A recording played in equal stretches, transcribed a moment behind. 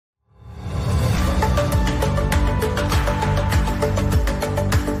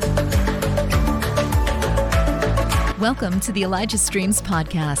Welcome to the Elijah Streams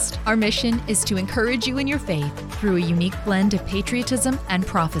podcast. Our mission is to encourage you in your faith through a unique blend of patriotism and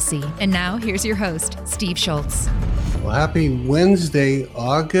prophecy. And now, here's your host, Steve Schultz. Well, happy Wednesday,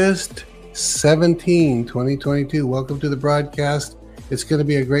 August 17, 2022. Welcome to the broadcast. It's going to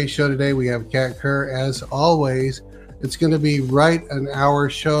be a great show today. We have Kat Kerr, as always. It's going to be right an hour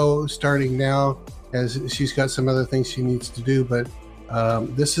show starting now, as she's got some other things she needs to do. But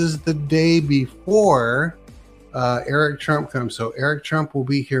this is the day before Eric Trump comes. So Eric Trump will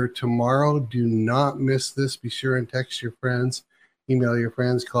be here tomorrow. Do not miss this. Be sure and text your friends, email your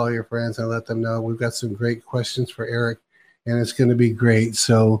friends, call your friends, and let them know. We've got some great questions for Eric, and it's going to be great.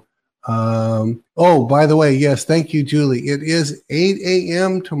 So, oh, by the way, yes, thank you, Julie. It is 8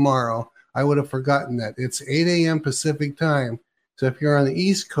 a.m. tomorrow. I would have forgotten that. It's 8 a.m. Pacific time. So if you're on the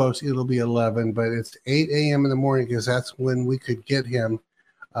East Coast, it'll be 11, but it's 8 a.m. in the morning because that's when we could get him.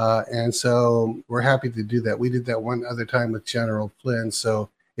 And so we're happy to do that. We did that one other time with General Flynn. So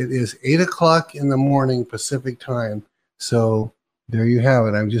it is 8 o'clock in the morning Pacific time. So there you have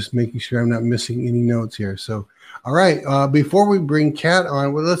it. I'm just making sure I'm not missing any notes here. So, all right. Before we bring Kat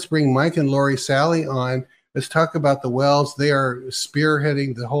on, well, let's bring Mike and Lori Sally on. Let's talk about the wells. They are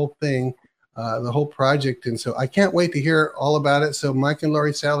spearheading the whole thing, the whole project. And so I can't wait to hear all about it. So Mike and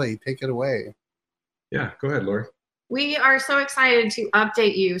Lori Sally, take it away. Yeah, go ahead, Lori. We are so excited to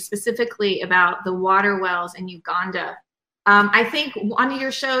update you specifically about the water wells in Uganda. I think one of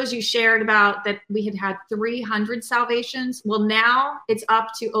your shows you shared about that we had 300 salvations. Well, now it's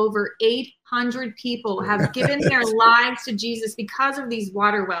up to over 800 people have given their lives to Jesus because of these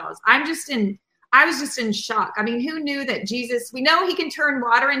water wells. I was just in shock. I mean, who knew that Jesus, we know he can turn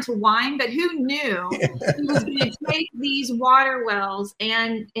water into wine, but who knew he was going to take these water wells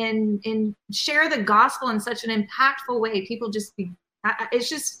and share the gospel in such an impactful way? People just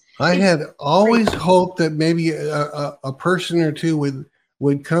I had always hoped that maybe a person or two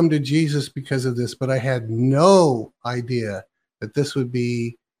would come to Jesus because of this, but I had no idea that this would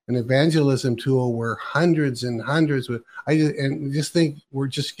be an evangelism tool where hundreds and hundreds would. I just think we're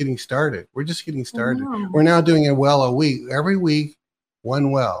just getting started. We're just getting started. We're now doing a well a week, every week,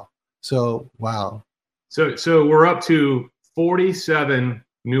 one well. So wow. So we're up to 47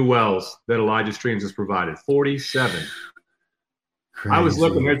 new wells that Elijah Streams has provided. 47. Crazy. I was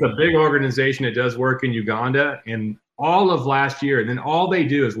looking. There's a big organization that does work in Uganda, and all of last year, and then all they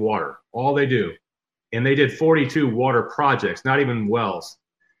do is water. All they do, and they did 42 water projects, not even wells,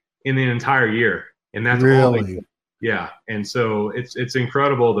 in the entire year. And that's really all they do. Yeah. And so it's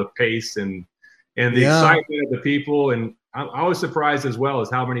incredible, the pace and the excitement of the people. And I was surprised as well as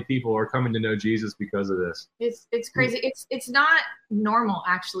how many people are coming to know Jesus because of this. It's crazy. It's not normal,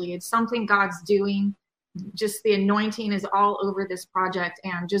 actually. It's something God's doing. Just the anointing is all over this project,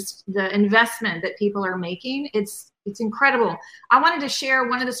 and just the investment that people are making. It's incredible. I wanted to share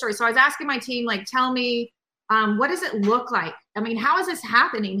one of the stories. So I was asking my team, tell me, what does it look like? I mean, how is this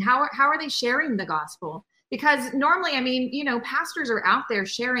happening? How are they sharing the gospel? Because normally, pastors are out there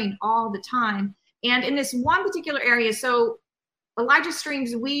sharing all the time. And in this one particular area, so Elijah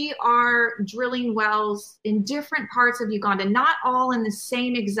Streams, we are drilling wells in different parts of Uganda, not all in the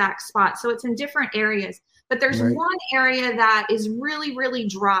same exact spot. So it's in different areas. But there's one area that is really, really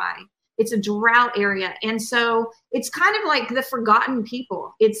dry. It's a drought area. And so it's kind of like the forgotten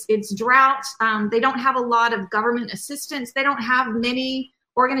people. It's drought. They don't have a lot of government assistance. They don't have many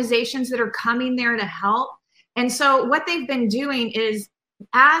organizations that are coming there to help. And so what they've been doing is,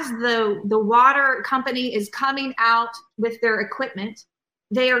 as the water company is coming out with their equipment,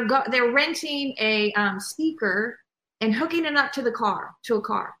 they're renting a speaker and hooking it up to a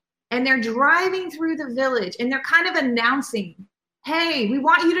car. And they're driving through the village, and they're kind of announcing, hey, we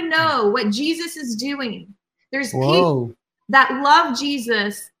want you to know what Jesus is doing. There's people that love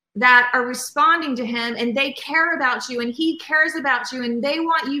Jesus that are responding to him, and they care about you, and he cares about you, and they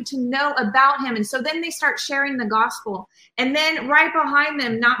want you to know about him. And so then they start sharing the gospel. And then right behind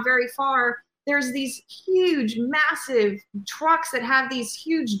them, not very far, there's these huge, massive trucks that have these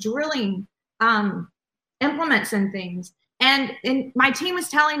huge drilling implements and things. And my team was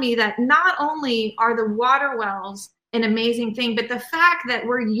telling me that not only are the water wells an amazing thing, but the fact that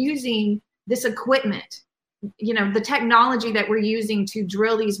we're using this equipment, the technology that we're using to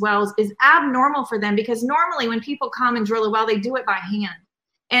drill these wells is abnormal for them, because normally when people come and drill a well, they do it by hand.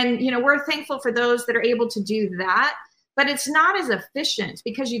 And, we're thankful for those that are able to do that, but it's not as efficient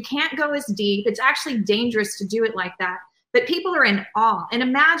because you can't go as deep. It's actually dangerous to do it like that. But people are in awe. And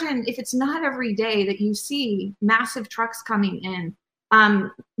imagine if it's not every day that you see massive trucks coming in.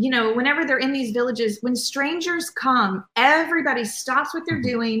 Whenever they're in these villages, when strangers come, everybody stops what they're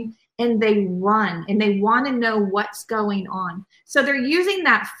doing and they run and they want to know what's going on. So they're using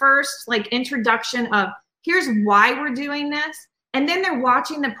that first like introduction of here's why we're doing this. And then they're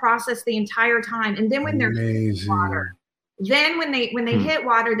watching the process the entire time. And then when they're hitting water, then when they hit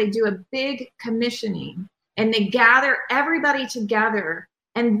water, they do a big commissioning and they gather everybody together.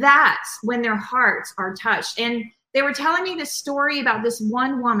 And that's when their hearts are touched. And they were telling me this story about this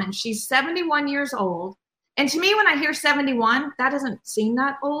one woman. She's 71 years old. And to me, when I hear 71, that doesn't seem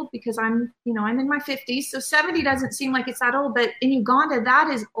that old because I'm in my 50s. So 70 doesn't seem like it's that old. But in Uganda, that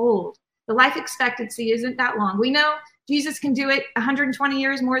is old. The life expectancy isn't that long. We know Jesus can do it 120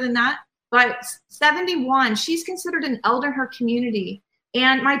 years more than that. But 71, she's considered an elder in her community.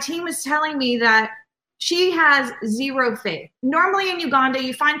 And my team was telling me that she has zero faith. Normally in Uganda,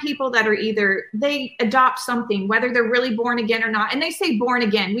 you find people that are either they adopt something, whether they're really born again or not. And they say born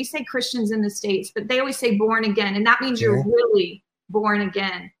again. We say Christians in the States, but they always say born again. And that means you're really born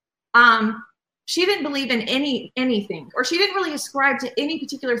again. She didn't believe in anything, or she didn't really ascribe to any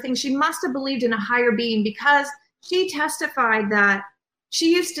particular thing. She must have believed in a higher being because she testified that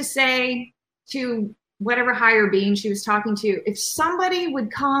she used to say to whatever higher being she was talking to, if somebody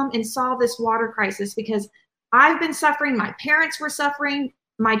would come and solve this water crisis, because I've been suffering, my parents were suffering,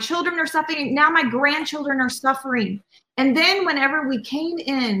 my children are suffering, now my grandchildren are suffering. And then whenever we came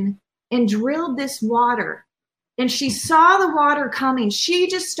in and drilled this water and she saw the water coming, she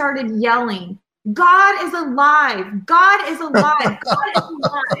just started yelling, God is alive. God is alive. God is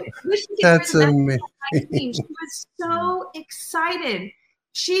alive. That's amazing. She was so excited.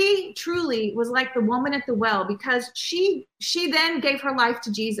 She truly was like the woman at the well because she then gave her life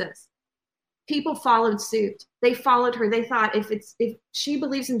to Jesus. People followed suit. They followed her. They thought if she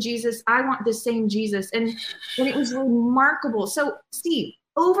believes in Jesus, I want the same Jesus. And it was remarkable. So Steve,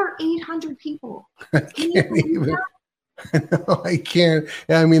 over 800 people. Can you believe that? No, I can't.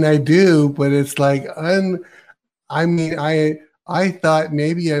 I mean, I do, but it's like I thought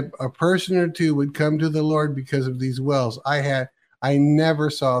maybe a person or two would come to the Lord because of these wells. I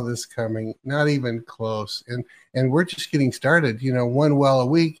never saw this coming, not even close. And we're just getting started. One well a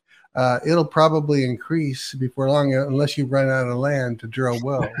week. It'll probably increase before long, unless you run out of land to drill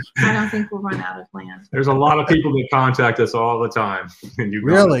wells. I don't think we'll run out of land. There's a lot of people that contact us all the time.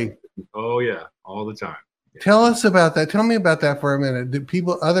 Really? Oh yeah, all the time. Yeah. Tell us about that. Tell me about that for a minute.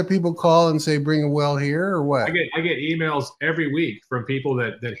 Do other people call and say, bring a well here, or what? I get emails every week from people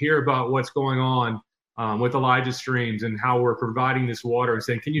that hear about what's going on with Elijah Streams and how we're providing this water and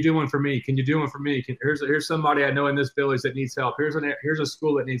saying, can you do one for me? Can you do one for me? Here's somebody I know in this village that needs help. Here's a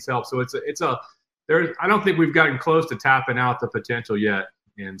school that needs help. So I don't think we've gotten close to tapping out the potential yet.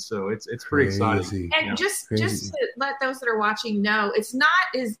 And so it's pretty exciting. And just to let those that are watching know, it's not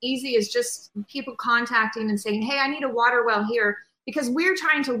as easy as just people contacting and saying, hey, I need a water well here, because we're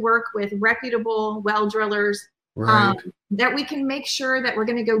trying to work with reputable well drillers. Right. That we can make sure that we're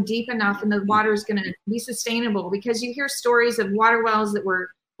going to go deep enough and the water is going to be sustainable, because you hear stories of water wells that were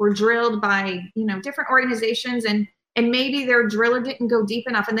drilled by different organizations and maybe their driller didn't go deep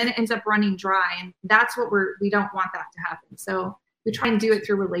enough and then it ends up running dry, and that's what we don't want that to happen. So we try and do it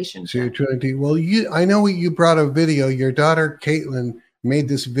through relationships. So you're trying to, well, I know you brought a video. Your daughter Caitlin made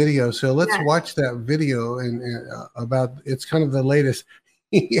this video, so let's watch that video and about it's kind of the latest.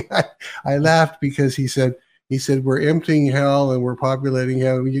 I laughed because he said we're emptying hell and we're populating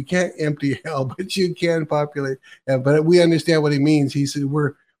heaven. You can't empty hell, but you can populate. But we understand what he means. He said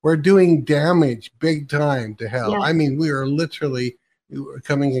we're doing damage big time to hell. Yes. I mean, we are literally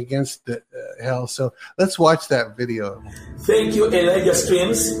coming against the hell. So let's watch that video. Thank you, Elijah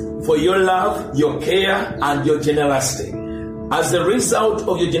Streams, for your love, your care, and your generosity. As a result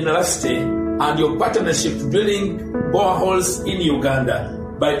of your generosity and your partnership building boreholes in Uganda,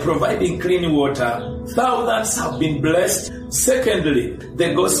 by providing clean water, thousands have been blessed. Secondly,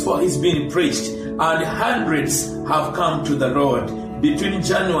 the gospel is being preached and hundreds have come to the Lord. Between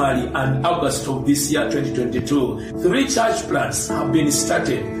January and August of this year, 2022, 3 church plants have been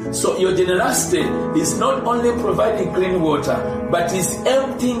started. So your generosity is not only providing clean water, but is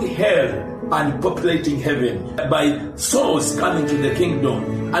emptying hell and populating heaven by souls coming to the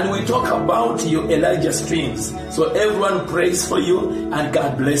kingdom. And we talk about your Elijah Streams. So everyone prays for you and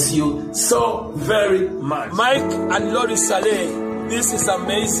God bless you so very much. Mike and Lori Saleh, this is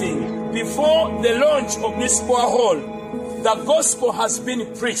amazing. Before the launch of this borehole, the gospel has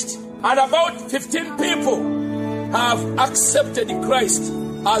been preached, and about 15 people have accepted Christ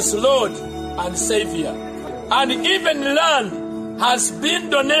as Lord and Savior. And even land has been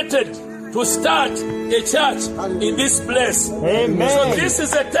donated to start a church in this place. Amen. So this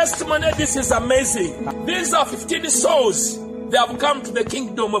is a testimony. This is amazing. These are 15 souls They have come to the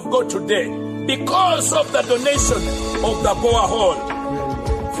kingdom of God today because of the donation of the borehole.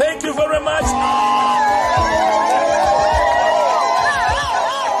 Thank you very much.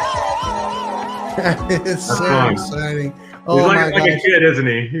 It's so exciting. Oh, he's like a kid, isn't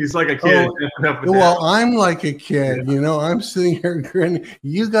he? He's like a kid. Well, I'm like a kid. You know, I'm sitting here grinning.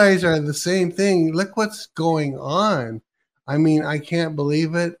 You guys are the same thing. Look what's going on. I mean, I can't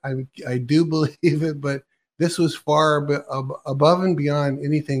believe it. I do believe it, but this was far above and beyond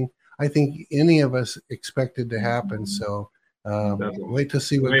anything I think any of us expected to happen. So wait to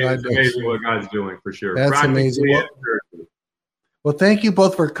see what God does. It's amazing what God's doing, for sure. That's amazing. Well, thank you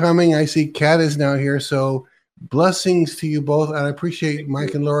both for coming. I see Kat is now here, so blessings to you both. And I appreciate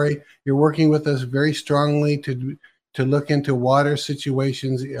Mike and Lori. You're working with us very strongly to look into water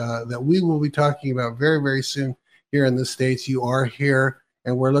situations that we will be talking about very, very soon here in the States. You are here,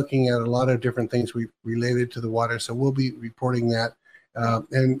 and we're looking at a lot of different things related to the water, so we'll be reporting that.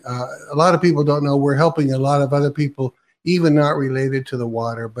 And a lot of people don't know we're helping a lot of other people, even not related to the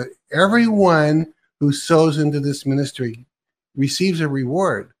water. But everyone who sows into this ministry receives a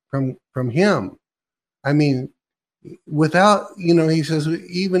reward from him. I mean, without, he says,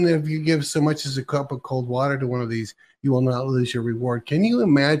 even if you give so much as a cup of cold water to one of these, you will not lose your reward. Can you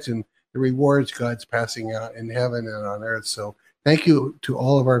imagine the rewards God's passing out in heaven and on earth? So thank you to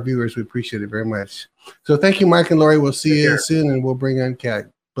all of our viewers. We appreciate it very much. So thank you, Mike and Lori. We'll see you soon, and we'll bring on Kat.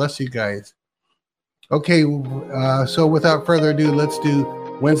 Bless you guys. Okay, so without further ado, let's do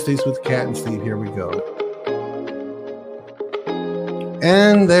Wednesdays with Kat and Steve. Here we go.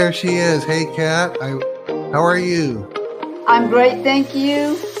 And there she is. Hey, Kat. How are you? I'm great, thank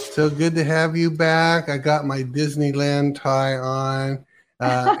you. So good to have you back. I got my Disneyland tie on.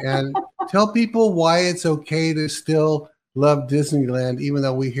 And tell people why it's okay to still love Disneyland, even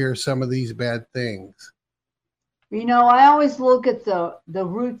though we hear some of these bad things. I always look at the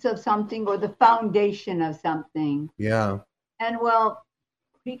roots of something or the foundation of something. Yeah. And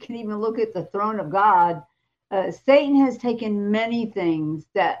we can even look at the throne of God. Satan has taken many things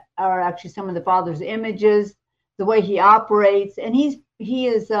that are actually some of the Father's images, the way he operates, and he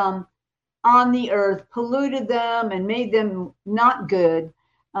is on the earth, polluted them and made them not good.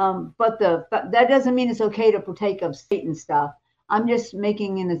 But that doesn't mean it's okay to partake of Satan stuff. I'm just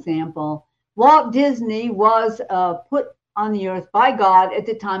making an example. Walt Disney was put on the earth by God at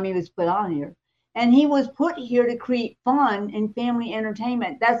the time he was put on here. And he was put here to create fun and family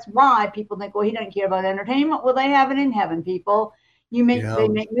entertainment. That's why people think, well, he doesn't care about entertainment. Well, they have it in heaven, people. They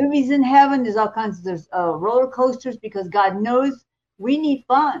make movies in heaven. There's all kinds of roller coasters because God knows we need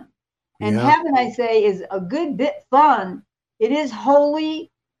fun. And heaven, I say, is a good bit fun. It is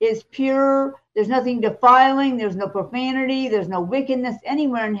holy. It's pure. There's nothing defiling. There's no profanity. There's no wickedness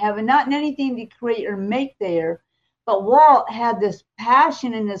anywhere in heaven. Not in anything we create or make there. But Walt had this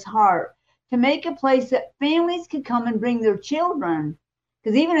passion in his heart to make a place that families could come and bring their children.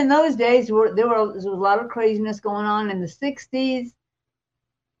 Because even in those days, there was a lot of craziness going on in the 60s.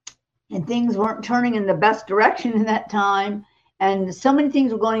 And things weren't turning in the best direction in that time. And so many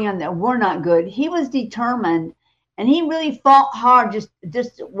things were going on that were not good. He was determined. And he really fought hard just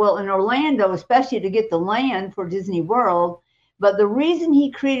in Orlando, especially to get the land for Disney World. But the reason he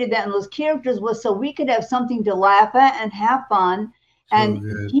created that and those characters was so we could have something to laugh at and have fun. And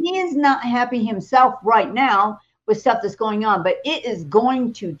he is not happy himself right now with stuff that's going on, but it is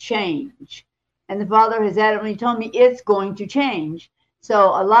going to change. And the Father has adamantly told me it's going to change. So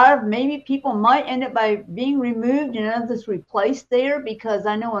a lot of maybe people might end up by being removed and others replaced there, because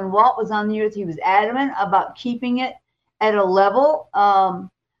I know when Walt was on the earth, he was adamant about keeping it at a level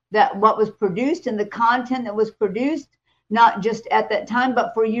that what was produced and the content that was produced, not just at that time,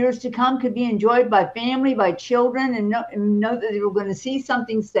 but for years to come, could be enjoyed by family, by children, and know that they were going to see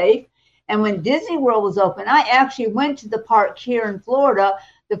something safe. And when Disney World was open, I actually went to the park here in Florida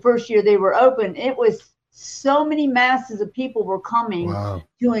the first year they were open. It was so many masses of people were coming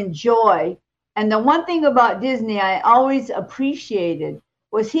to enjoy. And the one thing about Disney I always appreciated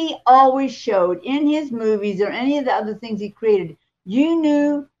was he always showed in his movies or any of the other things he created, you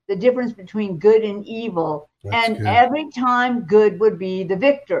knew the difference between good and evil. That's good. Every time good would be the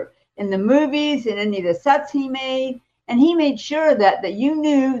victor in the movies and any of the sets he made. And he made sure that you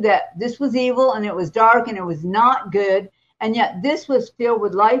knew that this was evil and it was dark and it was not good. And yet this was filled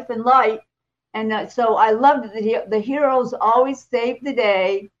with life and light. And so I loved that the heroes always saved the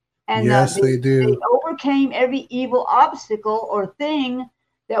day. And yes, they do. They overcame every evil obstacle or thing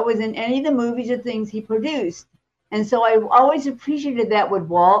that was in any of the movies or things he produced. And so I always appreciated that with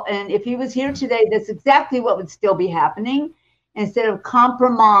Walt. And if he was here today, that's exactly what would still be happening. Instead of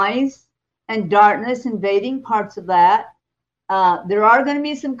compromise and darkness invading parts of that, There are going to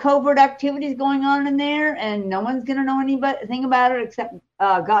be some covert activities going on in there, and no one's going to know anything about it except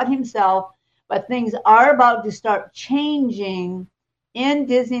God himself. But things are about to start changing in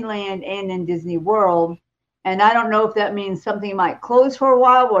Disneyland and in Disney World. And I don't know if that means something might close for a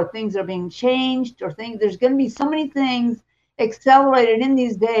while, or things are being changed, or there's going to be so many things accelerated in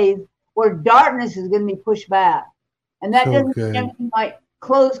these days where darkness is going to be pushed back. And that doesn't mean everything might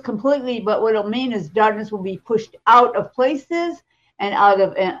close completely, but what it'll mean is darkness will be pushed out of places and out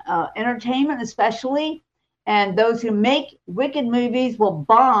of entertainment especially. And those who make wicked movies will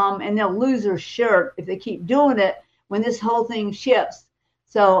bomb, and they'll lose their shirt if they keep doing it when this whole thing shifts.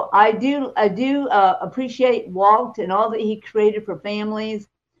 So I do appreciate Walt and all that he created for families.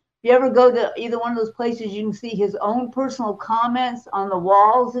 If you ever go to either one of those places, you can see his own personal comments on the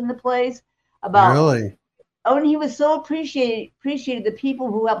walls in the place about. Really? Oh, and he was so appreciated the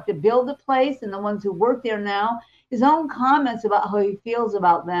people who helped to build the place and the ones who work there now. His own comments about how he feels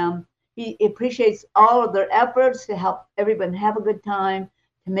about them. He appreciates all of their efforts to help everyone have a good time,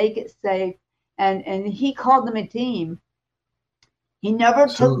 to make it safe. And he called them a team. He never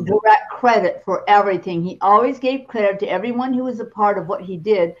took direct credit for everything. He always gave credit to everyone who was a part of what he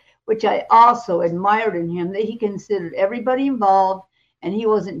did, which I also admired in him, that he considered everybody involved, and he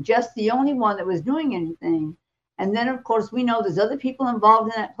wasn't just the only one that was doing anything. And then, of course, we know there's other people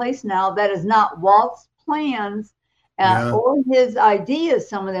involved in that place now. That is not Walt's plans or his ideas,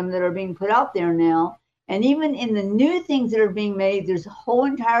 some of them that are being put out there now. And even in the new things that are being made, there's a whole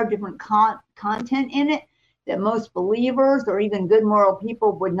entire different content in it that most believers or even good moral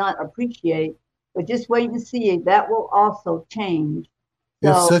people would not appreciate. But just wait and see. That will also change.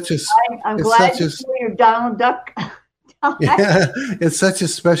 So I'm glad to see your Donald Duck. Yeah, it's such a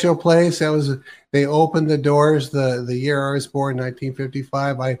special place. They opened the doors the year I was born,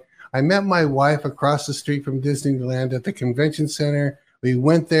 1955. I met my wife across the street from Disneyland at the convention center. We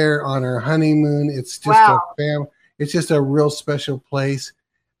went there on our honeymoon. It's just it's just a real special place.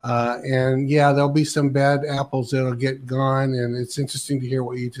 And yeah, there'll be some bad apples that'll get gone. And it's interesting to hear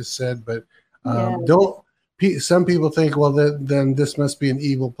what you just said. But some people think, well, then this must be an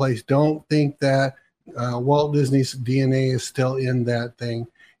evil place. Don't think that. Walt Disney's DNA is still in that thing.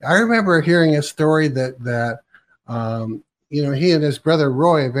 I remember hearing a story that he and his brother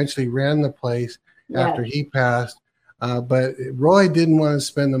Roy eventually ran the place after he passed. But Roy didn't want to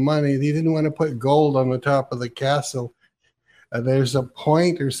spend the money. He didn't want to put gold on the top of the castle. There's a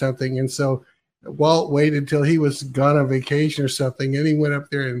point or something. And so Walt waited till he was gone on vacation or something, and he went up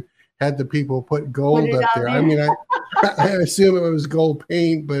there and had the people put gold up there. I mean, I assume it was gold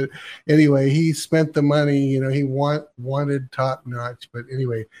paint, but anyway, he spent the money. He wanted top notch. But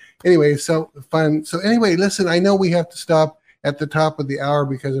anyway, so fun. So anyway, listen, I know we have to stop at the top of the hour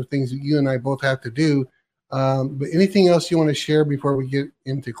because of things that you and I both have to do. But anything else you want to share before we get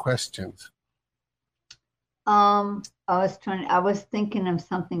into questions? I was thinking of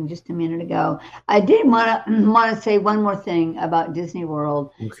something just a minute ago. I did want to say one more thing about Disney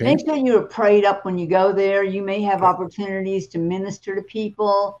World. Okay. Make sure you're prayed up when you go there. You may have opportunities to minister to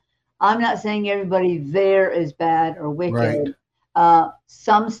people. I'm not saying everybody there is bad or wicked. Right.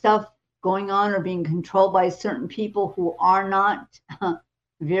 Some stuff going on or being controlled by certain people who are not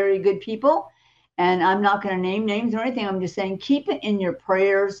very good people. And I'm not going to name names or anything. I'm just saying keep it in your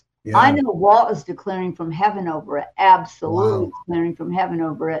prayers. Yeah. I know Walt is declaring from heaven over it, absolutely declaring from heaven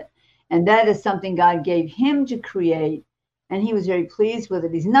over it. And that is something God gave him to create. And he was very pleased with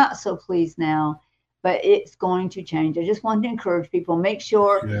it. He's not so pleased now, but it's going to change. I just want to encourage people, make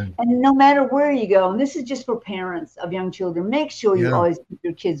sure, and no matter where you go, and this is just for parents of young children, make sure you always keep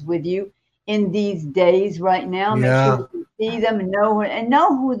your kids with you in these days right now. Make sure you see them and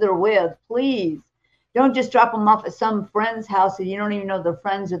know who they're with, please. Don't just drop them off at some friend's house and you don't even know the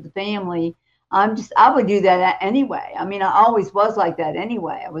friends or the family. I would do that anyway. I mean, I always was like that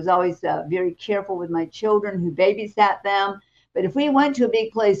anyway. I was always very careful with my children who babysat them. But if we went to a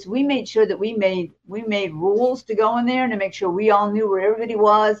big place, we made sure that we made rules to go in there and to make sure we all knew where everybody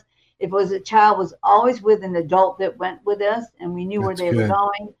was. If it was a child, was always with an adult that went with us and we knew where they were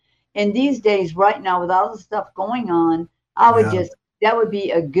going. And these days, right now, with all the stuff going on, I would that would be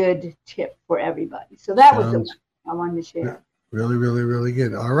a good tip for everybody. So that was the one I wanted to share. Really, really, really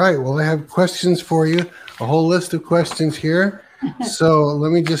good. All right. Well, I have questions for you, a whole list of questions here. So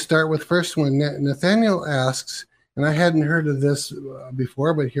let me just start with first one. Nathaniel asks, and I hadn't heard of this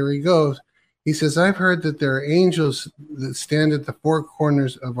before, but here he goes. He says, I've heard that there are angels that stand at the four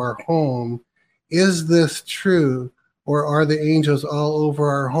corners of our home. Is this true? or are the angels all over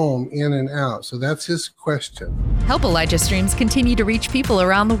our home, in and out? So that's his question. Help Elijah Streams continue to reach people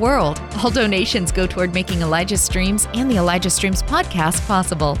around the world. All donations go toward making Elijah Streams and the Elijah Streams podcast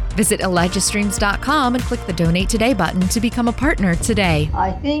possible. Visit ElijahStreams.com and click the Donate Today button to become a partner today.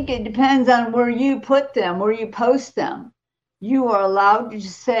 I think it depends on where you put them, where you post them. You are allowed to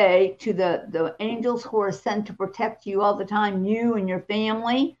say to the angels who are sent to protect you all the time, you and your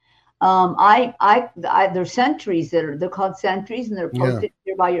family. There's sentries they're called sentries, and they're posted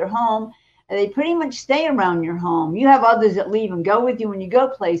here by your home, and they pretty much stay around your home. You have others that leave and go with you when you go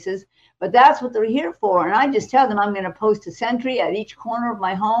places, but that's what they're here for. And I just tell them I'm going to post a sentry at each corner of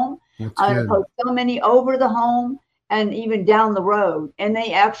my home. I'm going to post so many over the home and even down the road. And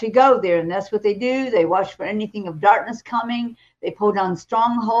they actually go there, and that's what they do. They watch for anything of darkness coming. They pull down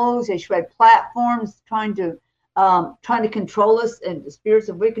strongholds. They shred platforms, trying to control us, and the spirits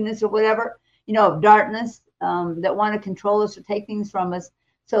of wickedness or whatever, of darkness that want to control us or take things from us.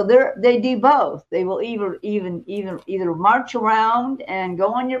 So they do both. They will either march around and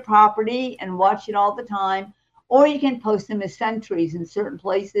go on your property and watch it all the time, or you can post them as sentries in certain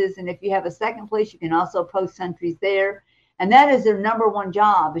places. And if you have a second place, you can also post sentries there. And that is their number one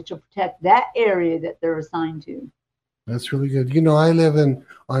job, is to protect that area that they're assigned to. That's really good. I live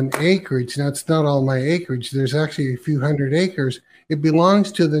on acreage. Now, it's not all my acreage. There's actually a few hundred acres. It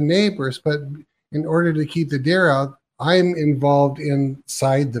belongs to the neighbors, but in order to keep the deer out, I'm involved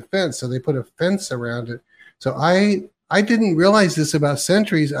inside the fence. So they put a fence around it. So I didn't realize this about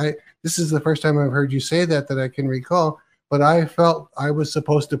sentries. This is the first time I've heard you say that I can recall, but I felt I was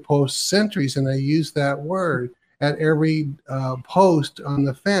supposed to post sentries, and I used that word at every post on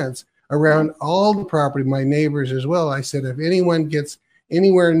the fence around all the property, my neighbors as well. I said, if anyone gets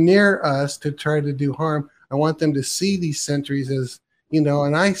anywhere near us to try to do harm, I want them to see these sentries as,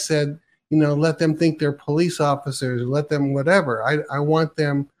 and I said, let them think they're police officers, let them whatever. I want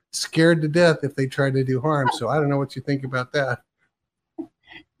them scared to death if they try to do harm. So I don't know what you think about that.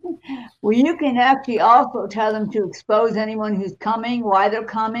 Well, you can actually also tell them to expose anyone who's coming, why they're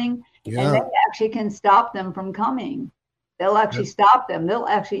coming, and they actually can stop them from coming. They'll actually stop them. They'll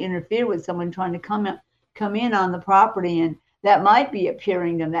actually interfere with someone trying to come in on the property, and that might be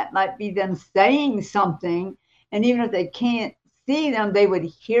appearing to them. That might be them saying something, and even if they can't see them, they would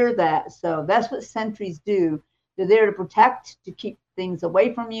hear that. So that's what sentries do. They're there to protect, to keep things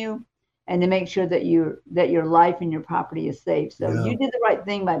away from you, and to make sure that your life and your property is safe. So you did the right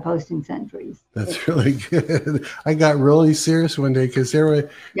thing by posting sentries. That's really good. I got really serious one day because there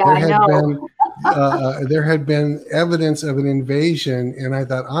had been evidence of an invasion, and I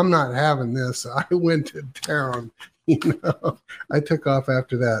thought, I'm not having this. I went to town. I took off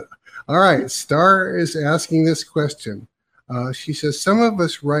after that. All right, Star is asking this question. She says, some of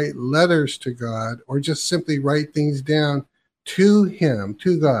us write letters to God, or just simply write things down to him,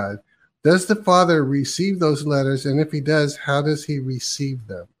 to God. Does the Father receive those letters? And if he does, how does he receive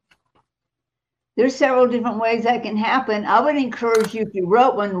them? There's several different ways that can happen. I would encourage you, if you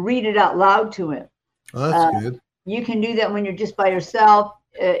wrote one, read it out loud to him. Oh, that's good. You can do that when you're just by yourself,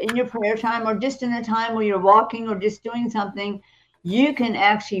 in your prayer time, or just in a time where you're walking or just doing something. You can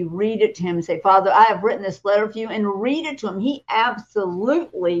actually read it to him and say, Father, I have written this letter for you, and read it to him. He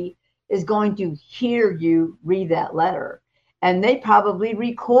absolutely is going to hear you read that letter. And they probably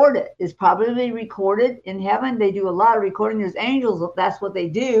record it. It's probably recorded in heaven. They do a lot of recording. There's angels, that's what they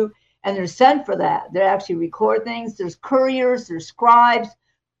do. And they're sent for that. They actually record things. There's couriers, there's scribes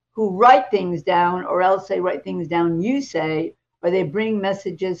who write things down, or else they write things down, you say, or they bring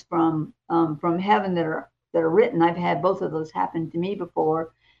messages from heaven that are written. I've had both of those happen to me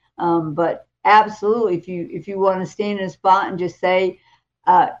before. But absolutely, if you want to stand in a spot and just say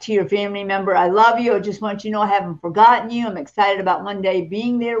to your family member, I love you, I just want you to know I haven't forgotten you, I'm excited about one day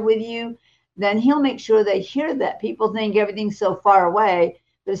being there with you, then he'll make sure they hear that. People think everything's so far away,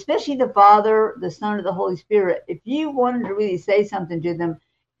 but especially the Father, the Son, or the Holy Spirit, if you wanted to really say something to them,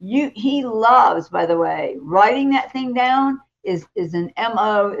 he loves, by the way, writing that thing down is an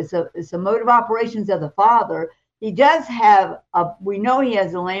MO, it's a mode of operations of the Father. He does have we know he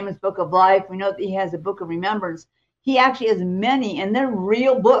has the Lamb Book of Life. We know that he has a Book of Remembrance. He actually has many, and they're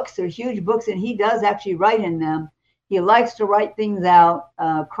real books. They're huge books, and he does actually write in them. He likes to write things out.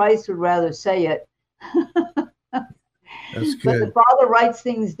 Christ would rather say it. That's good. But the Father writes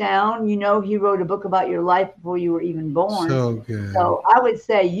things down. He wrote a book about your life before you were even born. So good. So I would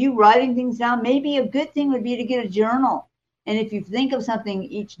say you writing things down, maybe a good thing would be to get a journal. And if you think of something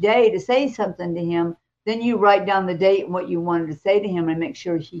each day to say something to him, then you write down the date and what you wanted to say to him and make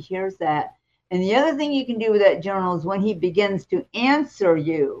sure he hears that. And the other thing you can do with that journal is when he begins to answer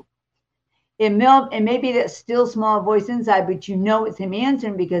you, it may be that still small voice inside, but you know it's him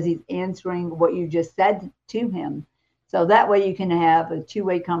answering because he's answering what you just said to him. So that way you can have a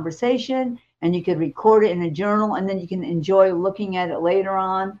two-way conversation, and you could record it in a journal, and then you can enjoy looking at it later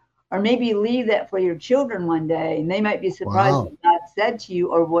on, or maybe leave that for your children one day, and they might be surprised what God said to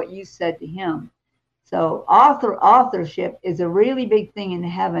you or what you said to him. So authorship is a really big thing in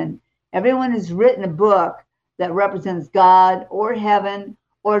heaven. Everyone has written a book that represents God or heaven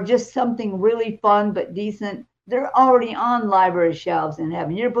or just something really fun but decent. They're already on library shelves in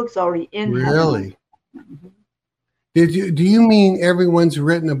heaven. Your book's already in heaven. Really? Do you mean everyone's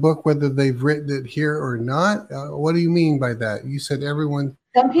written a book, whether they've written it here or not? What do you mean by that? You said everyone.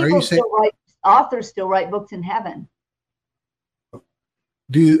 Some people authors still write books in heaven.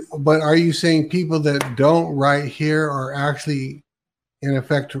 But are you saying people that don't write here are actually, in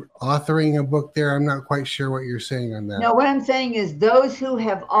effect, authoring a book there? I'm not quite sure what you're saying on that. No, what I'm saying is those who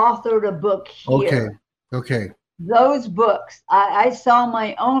have authored a book here. Okay. Those books, I saw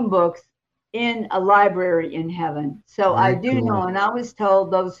my own books in a library in heaven. So I do know, and I was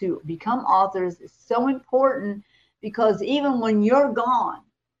told those who become authors is so important, because even when you're gone,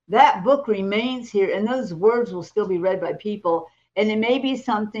 that book remains here, and those words will still be read by people. And it may be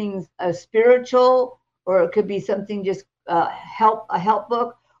something spiritual, or it could be something just a help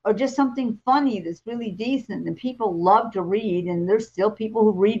book, or just something funny that's really decent. And people love to read, and there's still people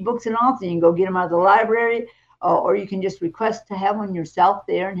who read books and author. You can go get them out of the library, or you can just request to have one yourself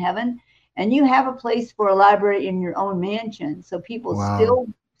there in heaven. And you have a place for a library in your own mansion. So people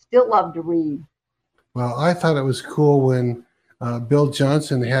still love to read. Well, I thought it was cool when Bill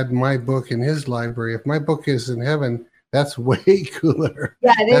Johnson had my book in his library. If my book is in heaven, that's way cooler.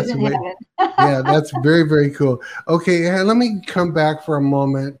 Yeah, it is in heaven. Yeah, that's very, very cool. Okay, let me come back for a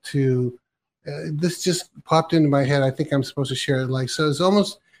moment to this just popped into my head. I think I'm supposed to share it. So it's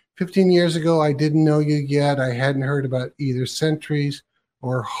almost 15 years ago. I didn't know you yet. I hadn't heard about either Sentries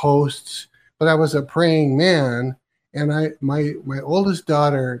or Hosts, but I was a praying man, and my oldest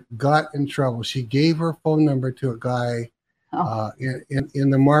daughter got in trouble. She gave her phone number to a guy in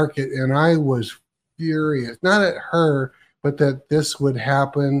the market, and I was furious, not at her, but that this would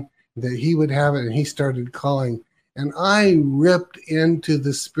happen, that he would have it, and he started calling. And I ripped into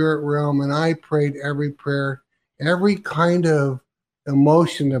the spirit realm, and I prayed every prayer, every kind of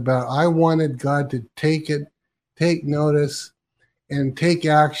emotion about I wanted God to take notice and take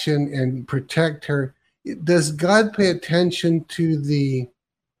action and protect her. Does God pay attention to the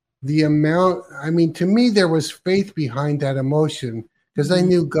amount? I mean, to me, there was faith behind that emotion because I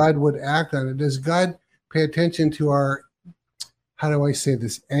knew God would act on it. Does God pay attention to our, how do I say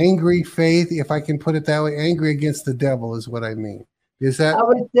this, angry faith, if I can put it that way? Angry against the devil is what I mean. Is that? I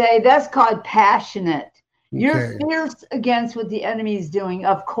would say that's called passionate. Okay. You're fierce against what the enemy is doing.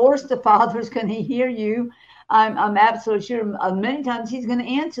 Of course, the Father's going to hear you. I'm absolutely sure many times he's going to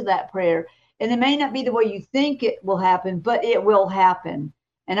answer that prayer. And it may not be the way you think it will happen, but it will happen.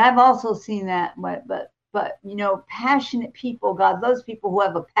 And I've also seen that. But you know, passionate people, God, those people who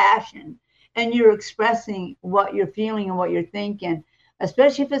have a passion, and you're expressing what you're feeling and what you're thinking,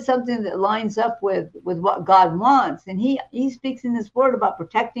 especially if it's something that lines up with what God wants. And he speaks in his word about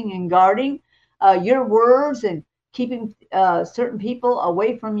protecting and guarding your words and keeping certain people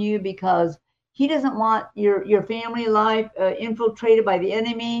away from you, because he doesn't want your family life infiltrated by the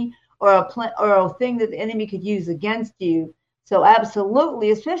enemy or a thing that the enemy could use against you. So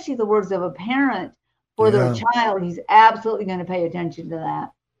absolutely, especially the words of a parent for their child, he's absolutely going to pay attention to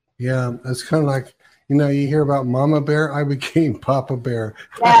that. Yeah, it's kind of like, you know, you hear about Mama Bear. I became Papa Bear.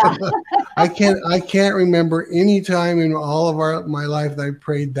 Yeah. I can't remember any time in all of my life that I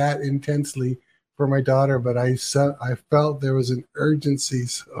prayed that intensely for my daughter, but I felt there was an urgency,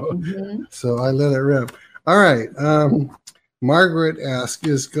 so I let it rip. All right. Margaret asks,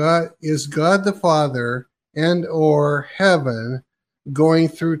 is God the Father and or heaven going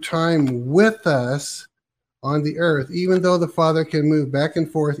through time with us on the earth, even though the Father can move back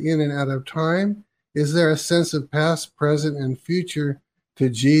and forth in and out of time? Is there a sense of past, present, and future to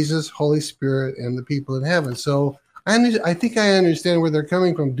Jesus, Holy Spirit, and the people in heaven? So I think I understand where they're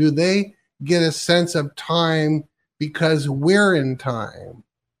coming from. Do they get a sense of time because we're in time?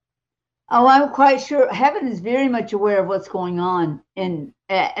 Oh, I'm quite sure. Heaven is very much aware of what's going on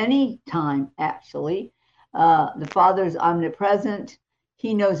at any time, actually. The Father is omnipresent.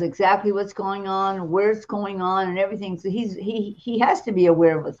 He knows exactly what's going on, where it's going on, and everything. So he has to be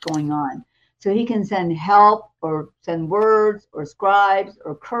aware of what's going on. So he can send help or send words or scribes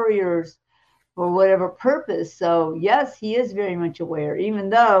or couriers for whatever purpose. So yes, he is very much aware, even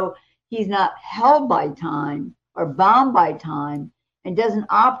though he's not held by time or bound by time and doesn't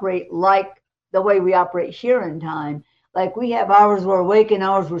operate like the way we operate here in time. Like we have hours we're awake and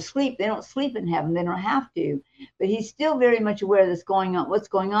hours we're asleep. They don't sleep in heaven. They don't have to. But he's still very much aware of what's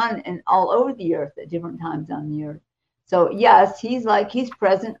going on and all over the earth at different times on the earth. So yes, he's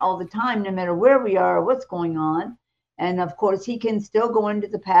present all the time, no matter where we are or what's going on. And of course, he can still go into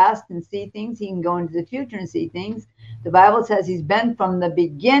the past and see things. He can go into the future and see things. The Bible says he's been from the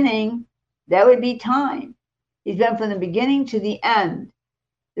beginning. That would be time. He's been from the beginning to the end.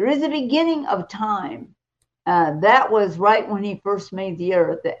 There is a beginning of time. That was right when he first made the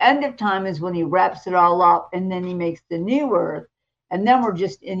earth. The end of time is when he wraps it all up and then he makes the new earth. And then we're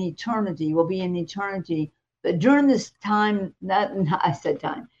just in eternity. We'll be in eternity. But during this time,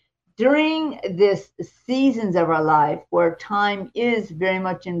 during this seasons of our life where time is very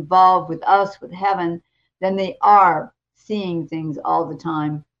much involved with us, with heaven, then they are seeing things all the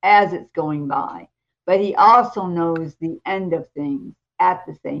time as it's going by. But he also knows the end of things at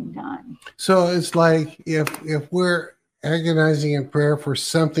the same time. So it's like if we're agonizing in prayer for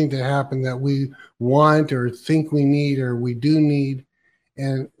something to happen that we want or think we need or we do need,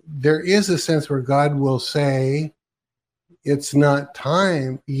 and there is a sense where God will say, it's not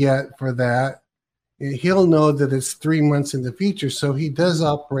time yet for that. He'll know that it's 3 months in the future. So he does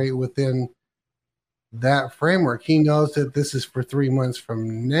operate within that framework. He knows that this is for 3 months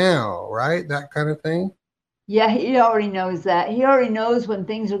from now, right? That kind of thing. Yeah, he already knows that. He already knows when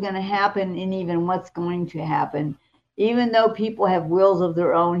things are going to happen and even what's going to happen. Even though people have wills of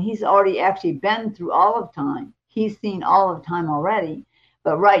their own, he's already actually been through all of time. He's seen all of time already.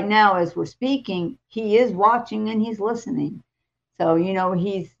 But right now, as we're speaking, he is watching and he's listening. So,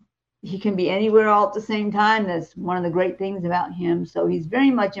 he can be anywhere all at the same time. That's one of the great things about him. So he's very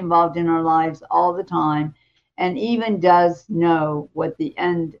much involved in our lives all the time, and even does know what that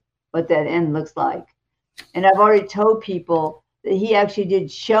end looks like. And I've already told people that he actually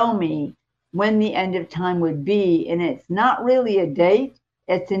did show me when the end of time would be. And it's not really a date,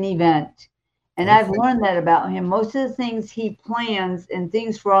 it's an event. And I've learned that about him. Most of the things he plans and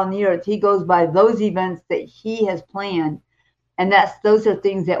things for on the earth, he goes by those events that he has planned. And those are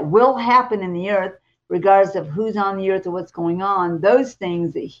things that will happen in the earth, regardless of who's on the earth or what's going on. Those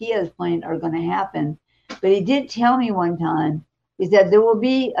things that he has planned are going to happen. But he did tell me one time, he said, there will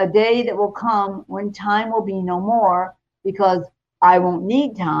be a day that will come when time will be no more, because I won't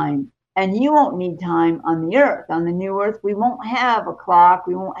need time. And you won't need time on the earth. On the new earth, we won't have a clock.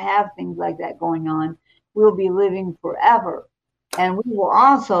 We won't have things like that going on. We'll be living forever. And we will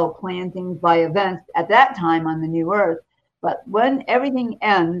also plan things by events at that time on the new earth. But when everything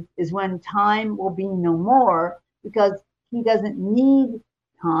ends is when time will be no more, because he doesn't need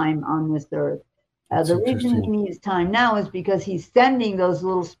time on this earth. The reason he needs time now is because he's sending those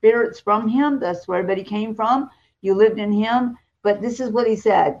little spirits from him. That's where everybody came from. You lived in him. But this is what he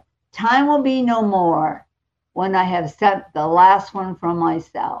said. Time will be no more when I have sent the last one from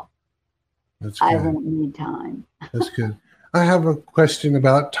myself. That's good. I won't need time. That's good. I have a question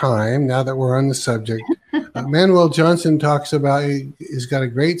about time now that we're on the subject. Manuel Johnson talks about, he's got a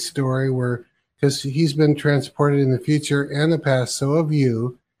great story where, because he's been transported in the future and the past, so have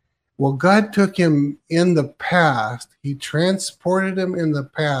you. Well, God took him in the past. He transported him in the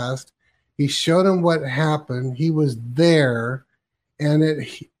past. He showed him what happened. He was there, and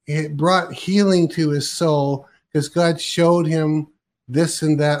it brought healing to his soul because God showed him this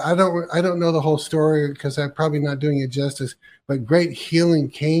and that. I don't know the whole story because I'm probably not doing it justice, but great healing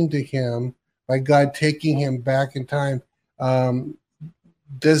came to him by God taking him back in time.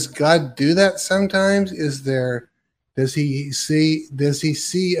 Does God do that sometimes? Does he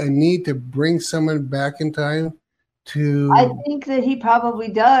see a need to bring someone back in time to? I think that he probably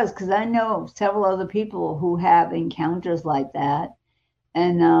does, because I know several other people who have encounters like that.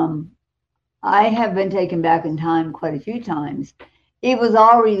 And I have been taken back in time quite a few times. It was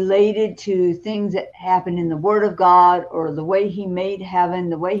all related to things that happened in the Word of God, or the way he made heaven,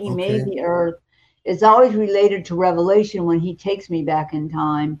 the way he made the earth. It's always related to Revelation when he takes me back in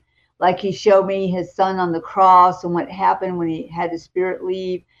time. Like he showed me his son on the cross and what happened when he had his spirit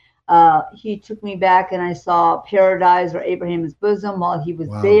leave. He took me back and I saw paradise, or Abraham's bosom, while he was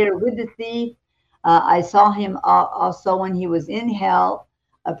there with the thief. I saw him also when he was in hell,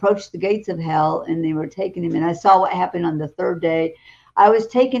 approached the gates of hell, and they were taking him. And I saw what happened on the third day. I was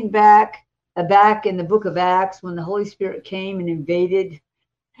taken back in the book of Acts when the Holy Spirit came and invaded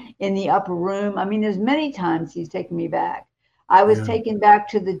in the upper room. I mean, there's many times he's taken me back. I was taken back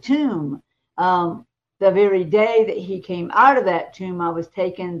to the tomb. The very day that he came out of that tomb, I was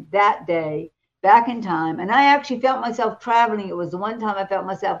taken that day back in time. And I actually felt myself traveling. It was the one time I felt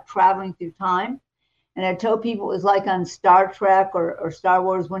myself traveling through time. And I told people it was like on Star Trek or Star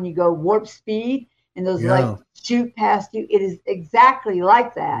Wars when you go warp speed and those like shoot past you. It is exactly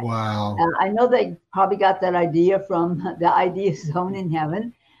like that. Wow. I know they probably got that idea from the Idea Zone in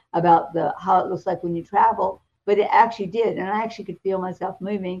heaven about how it looks like when you travel, but it actually did. And I actually could feel myself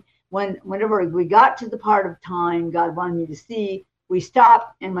moving. Whenever we got to the part of time God wanted me to see, we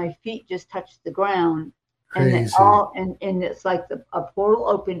stopped and my feet just touched the ground. Crazy. And it's like a portal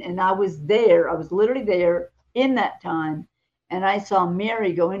opened, and I was there. I was literally there in that time. And I saw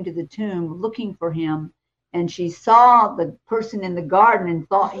Mary go into the tomb looking for him. And she saw the person in the garden and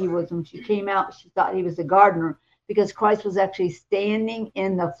thought he was, when she came out, she thought he was the gardener, because Christ was actually standing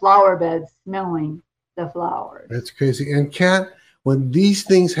in the flower bed smelling the flowers. That's crazy. And Kat, when these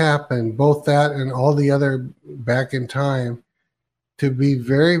things happen, both that and all the other back in time, to be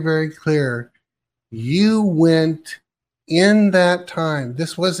very, very clear, you went in that time.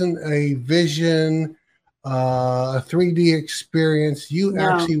 This wasn't a vision, a 3D experience. You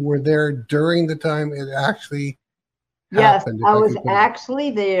actually were there during the time it actually happened. Yes, I was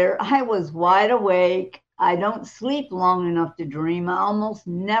actually there. I was wide awake. I don't sleep long enough to dream. I almost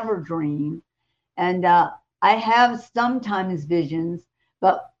never dream. And I have sometimes visions,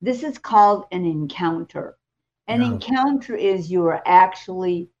 but this is called an encounter. An encounter is you are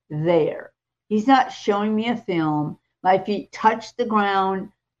actually there. He's not showing me a film. My feet touched the ground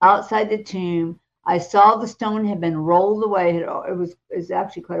outside the tomb. I saw the stone had been rolled away. It was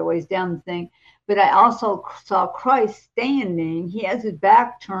actually quite a ways down the thing. But I also saw Christ standing. He has his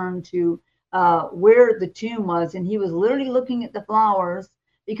back turned to where the tomb was. And he was literally looking at the flowers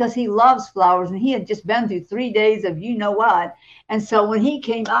because he loves flowers. And he had just been through 3 days of you know what. And so when he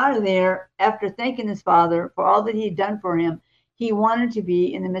came out of there, after thanking his Father for all that he had done for him, he wanted to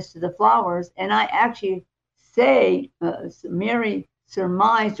be in the midst of the flowers. And I actually say Mary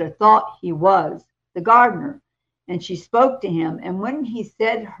surmised or thought he was the gardener. And she spoke to him. And when he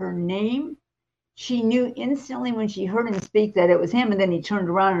said her name, she knew instantly when she heard him speak that it was him. And then he turned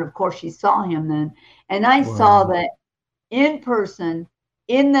around and of course she saw him then. And I saw that in person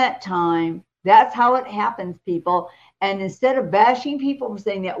in that time. That's how it happens, people. And instead of bashing people for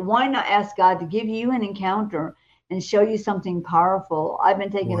saying that, why not ask God to give you an encounter and show you something powerful? I've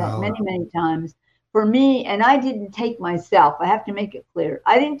been taking that many, many times. For me, and I didn't take myself. I have to make it clear.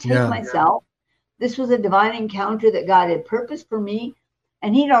 I didn't take myself. This was a divine encounter that God had purposed for me.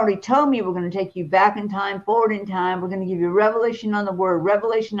 And he'd already told me, we're going to take you back in time, forward in time. We're going to give you revelation on the word,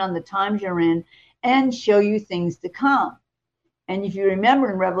 revelation on the times you're in, and show you things to come. And if you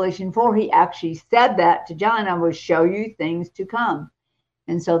remember in Revelation 4, he actually said that to John, I will show you things to come.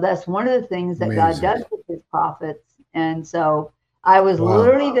 And so that's one of the things that God does with his prophets. And so I was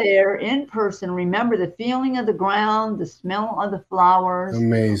literally there in person. Remember the feeling of the ground, the smell of the flowers.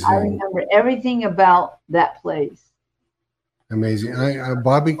 Amazing. I remember everything about that place. Amazing.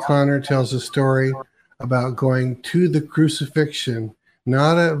 Bobby Conner tells a story about going to the crucifixion,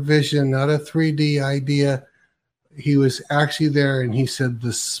 not a vision, not a 3D idea. He was actually there, and he said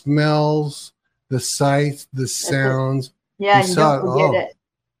the smells, the sights, the sounds. Yeah, you don't forget it.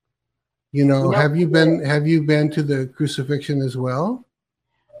 You know, have you been to the crucifixion as well?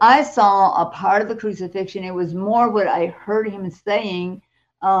 I saw a part of the crucifixion. It was more what I heard him saying.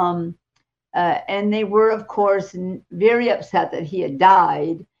 And they were, of course, very upset that he had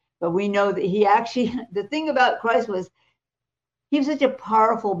died. But we know that he actually, the thing about Christ was he was such a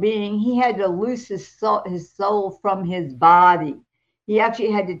powerful being. He had to loose his soul from his body. He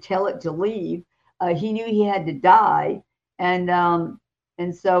actually had to tell it to leave. He knew he had to die.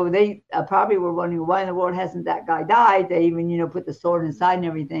 And so they probably were wondering, why in the world hasn't that guy died? They even, put the sword inside and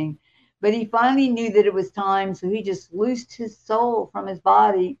everything. But he finally knew that it was time. So he just loosed his soul from his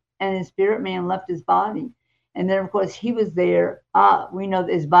body, and his spirit man left his body. And then, of course, he was there. We know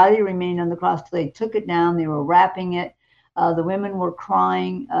that his body remained on the cross till they took it down. They were wrapping it. The women were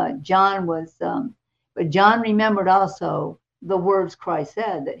crying. John was, but John remembered also the words Christ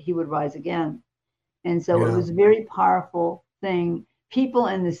said, that he would rise again. And so it was a very powerful thing. People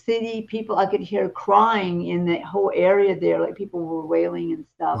in the city, I could hear crying in the whole area there, like people were wailing and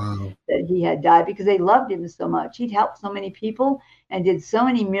stuff that he had died because they loved him so much. He'd helped so many people and did so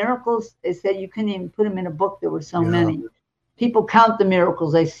many miracles. They said you couldn't even put them in a book. There were so many. People count the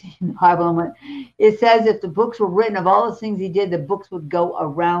miracles they see in the Bible. It says if the books were written of all the things he did, the books would go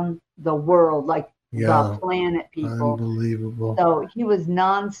around the world, like the planet, people. Unbelievable. So he was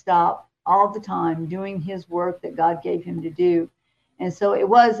nonstop all the time doing his work that God gave him to do. And so it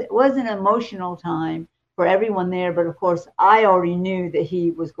was an emotional time for everyone there. But of course, I already knew that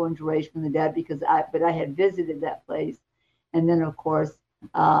he was going to raise from the dead but I had visited that place. And then, of course,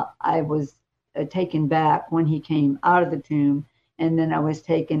 I was taken back when he came out of the tomb, and then I was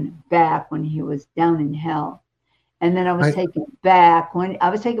taken back when he was down in hell. And then I was taken back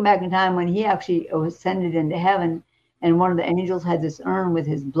in time when he actually ascended into heaven, and one of the angels had this urn with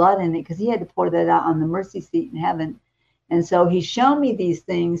his blood in it because he had to pour that out on the mercy seat in heaven. And so he's shown me these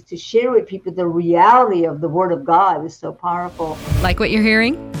things to share with people. The reality of the Word of God is so powerful. Like what you're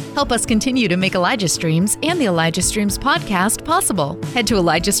hearing? Help us continue to make Elijah Streams and the Elijah Streams podcast possible. Head to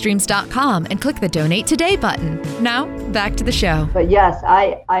ElijahStreams.com and click the Donate Today button. Now, back to the show. But yes,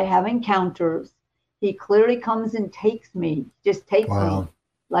 I have encounters. He clearly comes and takes me, just takes me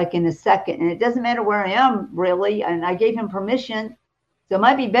like in a second. And it doesn't matter where I am, really. And I gave him permission. So it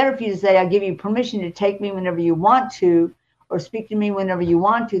might be better for you to say, I give you permission to take me whenever you want to, or speak to me whenever you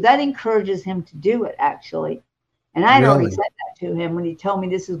want to. That encourages him to do it, actually. And I had already said that to him when he told me,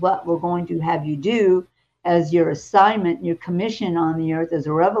 this is what we're going to have you do as your assignment, your commission on the earth as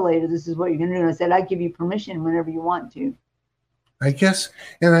a revelator. This is what you're going to do. And I said, I give you permission whenever you want to. I guess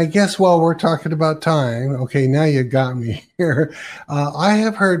while we're talking about time, okay, now you got me here. I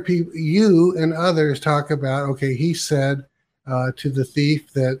have heard people, you and others talk about, okay, he said to the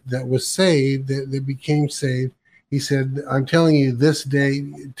thief that was saved, that became saved, he said, I'm telling you this day,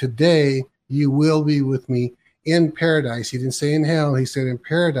 today, you will be with me in paradise. He didn't say in hell, he said in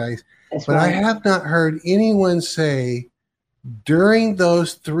paradise. That's but right. I have not heard anyone say during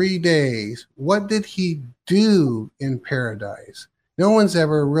those 3 days, what did he do in paradise? No one's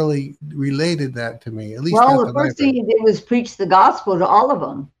ever really related that to me. At least well, the first thing he did was preach the gospel to all of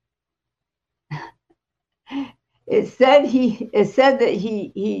them. It said that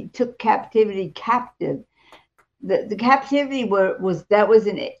he took captivity captive. The captivity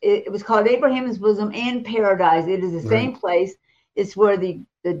it was called Abraham's bosom and paradise. It is the same place. It's where the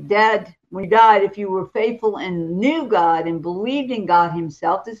dead, when you died, if you were faithful and knew God and believed in God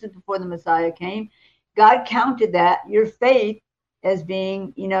himself, this is before the Messiah came, God counted that your faith as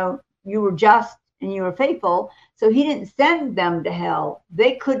being, you were just and you were faithful. So he didn't send them to hell.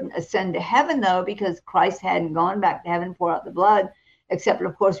 They couldn't ascend to heaven, though, because Christ hadn't gone back to heaven, pour out the blood, except,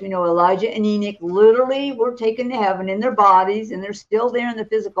 of course, we know Elijah and Enoch literally were taken to heaven in their bodies, and they're still there in the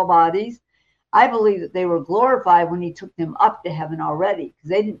physical bodies. I believe that they were glorified when he took them up to heaven already, because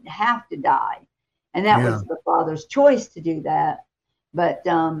they didn't have to die. And that was the Father's choice to do that. But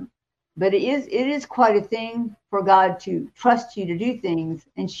it is quite a thing for God to trust you to do things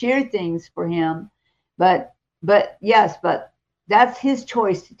and share things for him. But that's his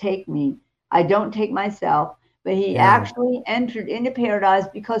choice to take me. I don't take myself, but he actually entered into paradise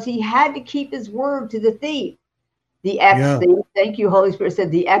because he had to keep his word to the thief, the ex-thief. Thank you, Holy Spirit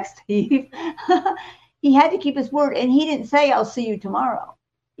said the ex-thief. He had to keep his word, and he didn't say, I'll see you tomorrow.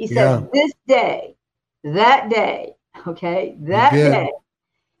 He said, this day, that day, okay, that day.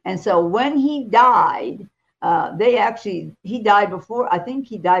 And so when he died, he died before, I think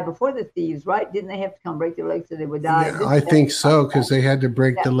he died before the thieves, right? Didn't they have to come break their legs so they would die? Yeah, I think so, because they had to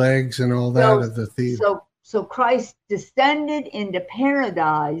break the legs and all that of the thieves. So Christ descended into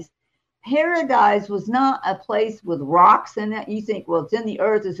paradise. Paradise was not a place with rocks in it. You think, well, it's in the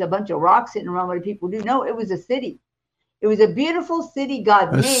earth. There's a bunch of rocks sitting around. What do people do? No, it was a city. It was a beautiful city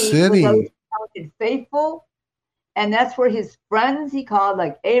God made. City. For those who counted faithful. And that's where his friends he called,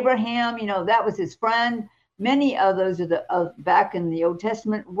 like Abraham, that was his friend. Many of those back in the Old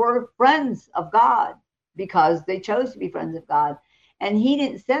Testament were friends of God because they chose to be friends of God. And he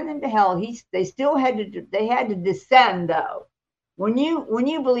didn't send them to hell. They had to descend, though. When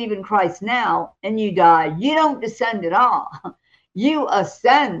you believe in Christ now and you die, you don't descend at all. You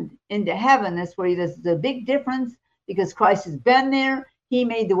ascend into heaven. That's where there's the big difference, because Christ has been there. He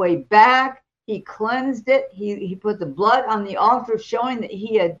made the way back. He cleansed it. He put the blood on the altar, showing that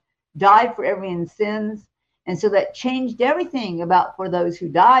he had died for everyone's sins. And so that changed everything for those who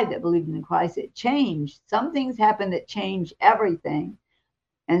died that believed in Christ. It changed. Some things happened that changed everything.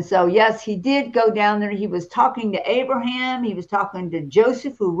 And so, yes, he did go down there. He was talking to Abraham. He was talking to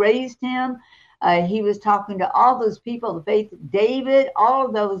Joseph, who raised him. He was talking to all those people, the faith of David. All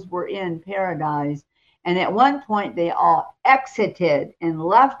of those were in paradise. And at one point, they all exited and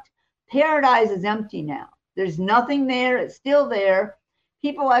left. Paradise is empty now. There's nothing there. It's still there.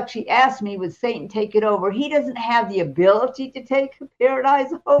 People actually ask me, would Satan take it over? He doesn't have the ability to take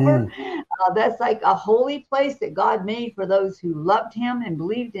paradise over. That's like a holy place that God made for those who loved him and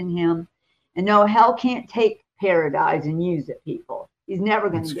believed in him. And no, hell can't take paradise and use it, people. He's never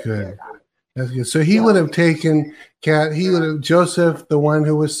going to get paradise. That's good. So he would have taken Joseph, the one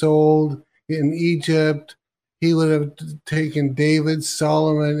who was sold in Egypt. He would have taken David,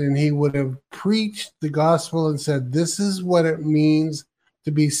 Solomon, and he would have preached the gospel and said, this is what it means to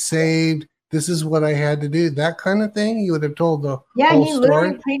be saved. this is what I had to do, that kind of thing? You would have told the Yeah, whole he story?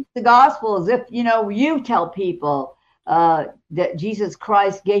 literally preached the gospel as if, you tell people that Jesus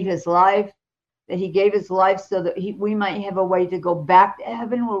Christ gave his life, that he gave his life so that we might have a way to go back to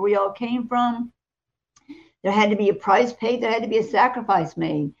heaven where we all came from. There had to be a price paid. There had to be a sacrifice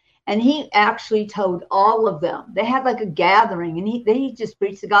made. And he actually told all of them. They had like a gathering, and he just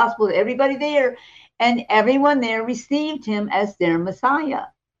preached the gospel to everybody there. And everyone there received him as their Messiah.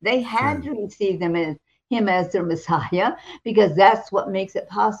 They had to receive him as their Messiah, because that's what makes it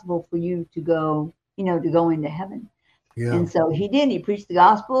possible for you to go, to go into heaven. Yeah. And so he did. He preached the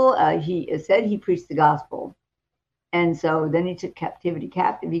gospel. He said he preached the gospel. And so then he took captivity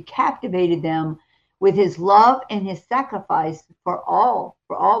captive. He captivated them with his love and his sacrifice for all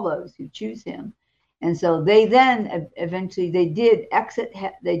those who choose him. And so they then eventually they did exit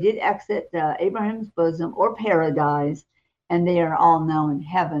Abraham's bosom, or paradise, and they are all now in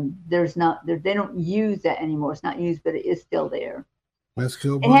heaven. They don't use that anymore. It's not used, but it is still there. That's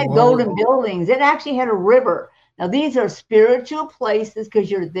cool. It had golden buildings. It actually had a river. Now, these are spiritual places because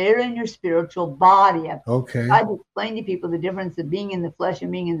you're there in your spiritual body. Okay. I explain to people the difference of being in the flesh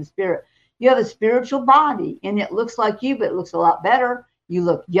and being in the spirit. You have a spiritual body, and it looks like you, but it looks a lot better. You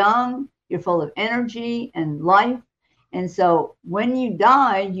look young. You're full of energy and life. And so when you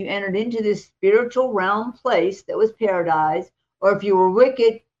died, you entered into this spiritual realm place that was paradise. Or if you were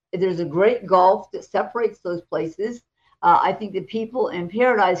wicked, there's a great gulf that separates those places. I think the people in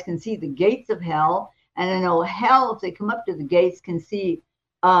paradise can see the gates of hell. And I know hell, if they come up to the gates, can see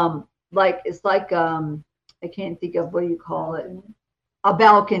I can't think of, what do you call it? A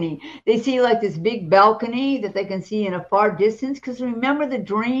balcony. They see like this big balcony that they can see in a far distance. Because remember the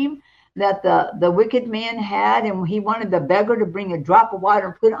dream that the wicked man had, and he wanted the beggar to bring a drop of water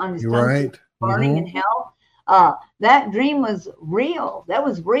and put it on his tongue, right, burning in hell. That dream was real. That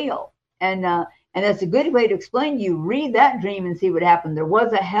was real. And that's a good way to explain. You read that dream and see what happened. There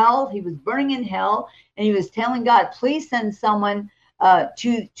was a hell. He was burning in hell, and he was telling God, please send someone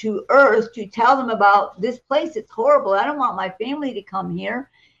to earth to tell them about this place. It's horrible. I don't want my family to come here.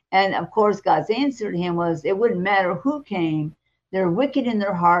 And of course, God's answer to him was, it wouldn't matter who came. They're wicked in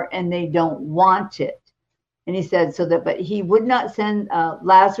their heart and they don't want it. And he said but he would not send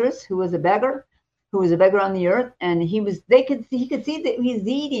Lazarus, who was a beggar on the earth. And he could see that he's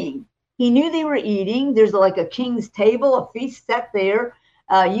eating. He knew they were eating. There's like a king's table, a feast set there.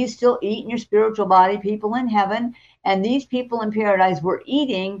 You still eat in your spiritual body, people in heaven. And these people in paradise were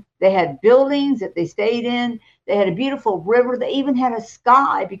eating. They had buildings that they stayed in. They had a beautiful river. They even had a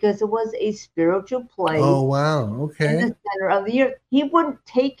sky, because it was a spiritual place. Oh, wow. Okay. In the center of the earth. He wouldn't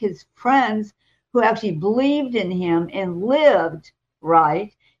take his friends who actually believed in him and lived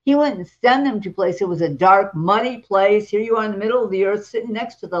right. He wouldn't send them to a place. It was a dark, muddy place. Here you are in the middle of the earth, sitting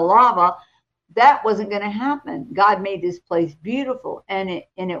next to the lava. That wasn't going to happen. God made this place beautiful, and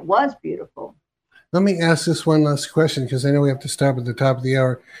it was beautiful. Let me ask this one last question, because I know we have to stop at the top of the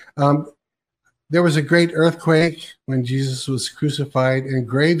hour. There was a great earthquake when Jesus was crucified, and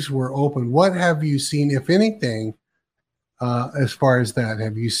graves were opened. What have you seen, if anything, as far as that?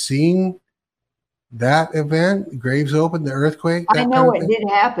 Have you seen that event, graves open, the earthquake? I know it did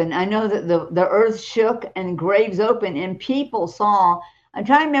happen. I know that the earth shook and graves opened, and people saw. I'm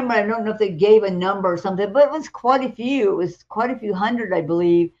trying to remember. I don't know if they gave a number or something, but it was quite a few. It was quite a few hundred, I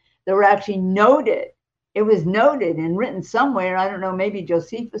believe, that were actually noted. It was noted and written somewhere. I don't know, maybe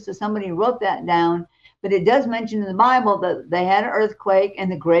Josephus or somebody wrote that down. But it does mention in the Bible that they had an earthquake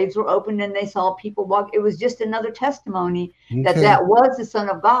and the graves were opened and they saw people walk. It was just another testimony that was the Son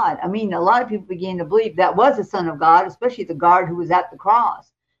of God. I mean, a lot of people began to believe that was the Son of God, especially the guard who was at the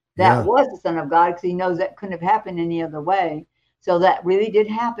cross. That was the Son of God, because he knows that couldn't have happened any other way. So that really did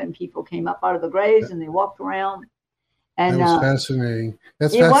happen. People came up out of the graves and they walked around. And that was fascinating.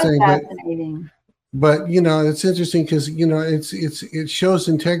 That's fascinating. It was fascinating. But it's interesting because it shows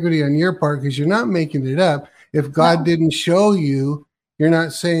integrity on your part, because you're not making it up. If God didn't show you, you're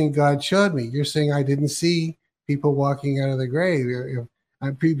not saying God showed me. You're saying I didn't see people walking out of the grave.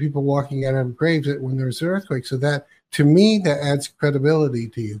 People walking out of graves when there's an earthquake. So that, to me, that adds credibility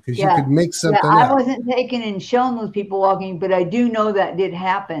to you, because you could make something up. I wasn't taken and shown those people walking, but I do know that did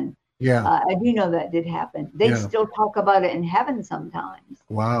happen. Yeah, I do know that did happen. They still talk about it in heaven sometimes.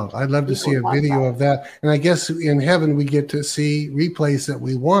 Wow, I'd love to see a video of that. And I guess in heaven we get to see replays that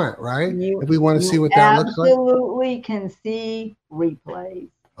we want, right? If we want to see what that looks like. Absolutely can see replays.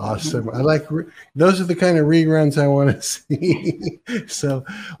 Awesome. I like those are the kind of reruns I want to see. So,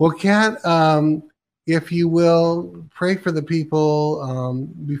 well, Kat, if you will, pray for the people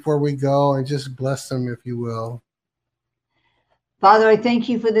before we go, and just bless them, if you will. Father, I thank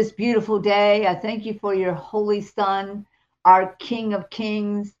you for this beautiful day. I thank you for your Holy Son, our King of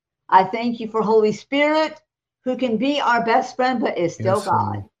Kings. I thank you for Holy Spirit, who can be our best friend, but is still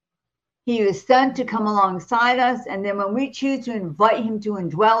God. He was sent to come alongside us. And then when we choose to invite him to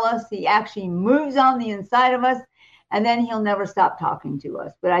indwell us, he actually moves on the inside of us. And then he'll never stop talking to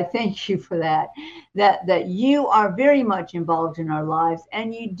us. But I thank you for that you are very much involved in our lives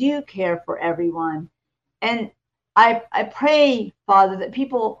and you do care for everyone. And I pray, Father, that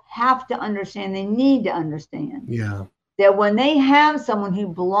people have to understand, they need to understand that when they have someone who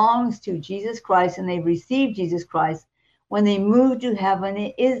belongs to Jesus Christ and they've received Jesus Christ, when they move to heaven,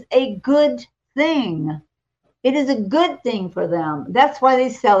 it is a good thing. It is a good thing for them. That's why they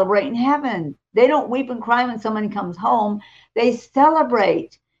celebrate in heaven. They don't weep and cry when somebody comes home. They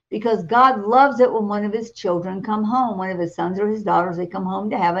celebrate because God loves it when one of his children come home, one of his sons or his daughters, they come home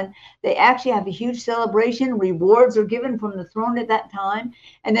to heaven. They actually have a huge celebration. Rewards are given from the throne at that time.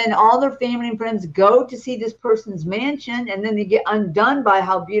 And then all their family and friends go to see this person's mansion. And then they get undone by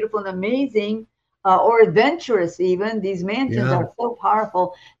how beautiful and amazing or adventurous even these mansions are. So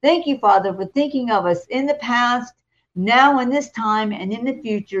powerful. Thank you, Father, for thinking of us in the past, now in this time, and in the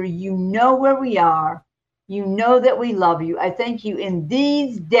future. You know where we are. You know that we love you. I thank you in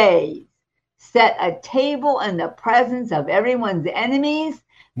these days. Set a table in the presence of everyone's enemies.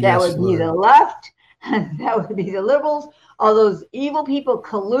 That would be the left. That would be the liberals. All those evil people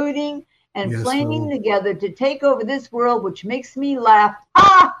colluding and flaming together to take over this world, which makes me laugh.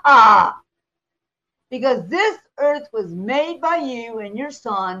 Ha ha! Because this earth was made by you and your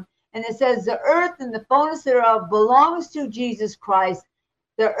Son. And it says the earth and the fullness thereof belongs to Jesus Christ.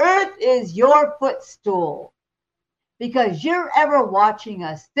 The earth is your footstool because you're ever watching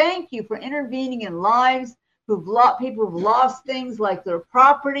us. Thank you for intervening in lives people who've lost things like their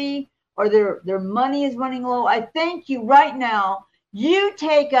property or their money is running low. I thank you right now. You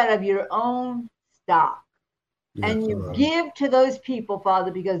take out of your own stock and you give to those people,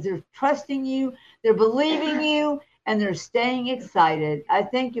 Father, because they're trusting you, they're believing you, and they're staying excited. I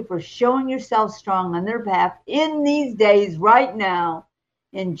thank you for showing yourself strong on their path in these days right now.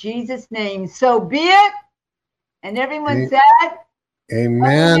 In Jesus' name, so be it. And everyone said,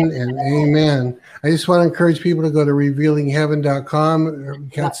 amen and amen. I just want to encourage people to go to revealingheaven.com.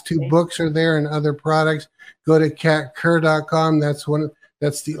 Kat's 2 books are there and other products. Go to katkerr.com. That's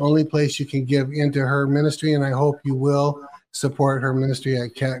the only place you can give into her ministry, and I hope you will support her ministry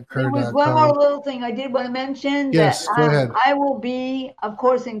at katkerr.com. There was one more little thing I did want to mention. Yes, go ahead. I will be, of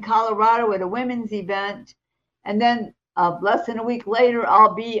course, in Colorado at a women's event, and then less than a week later,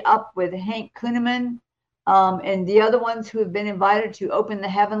 I'll be up with Hank Kuhneman and the other ones who have been invited to Open the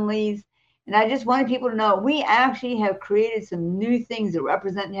Heavenlies. And I just wanted people to know we actually have created some new things that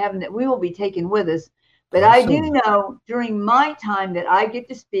represent heaven that we will be taking with us. But awesome. I do know during my time that I get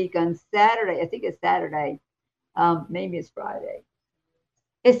to speak on Saturday. I think it's Saturday. Maybe it's Friday.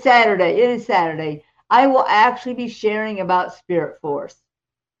 It's Saturday. It is Saturday. I will actually be sharing about Spirit Force.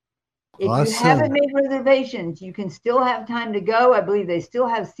 If you haven't made reservations, you can still have time to go. I believe they still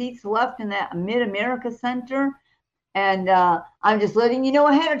have seats left in that Mid-America Center. And I'm just letting you know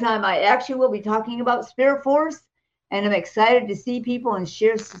ahead of time, I actually will be talking about Spirit Force. And I'm excited to see people and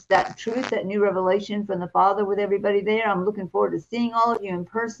share that truth, that new revelation from the Father with everybody there. I'm looking forward to seeing all of you in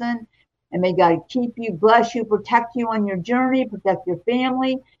person. And may God keep you, bless you, protect you on your journey, protect your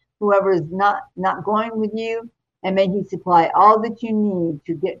family, whoever is not going with you. And may he supply all that you need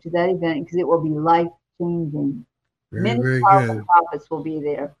to get to that event because it will be life-changing. Many powerful prophets will be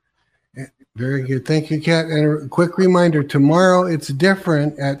there. Very good. Thank you, Kat. And a quick reminder, tomorrow it's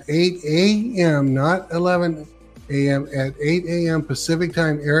different at 8 a.m., not 11 a.m., at 8 a.m. Pacific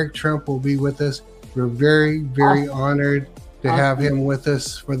time. Eric Trump will be with us. We're very, very honored to have him with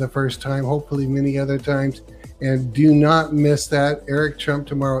us for the first time, hopefully many other times. And do not miss that. Eric Trump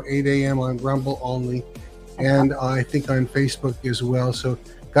tomorrow, 8 a.m. on Rumble only. And I think on Facebook as well. So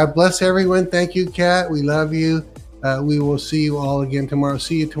God bless everyone. Thank you, Kat. We love you. We will see you all again tomorrow.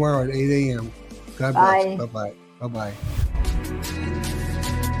 See you tomorrow at 8 a.m. God bless. Bye-bye. Bye-bye.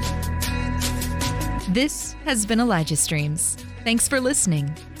 This has been Elijah Streams. Thanks for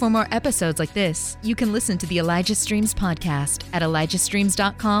listening. For more episodes like this, you can listen to the Elijah Streams podcast at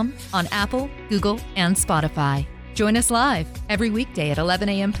ElijahStreams.com on Apple, Google, and Spotify. Join us live every weekday at 11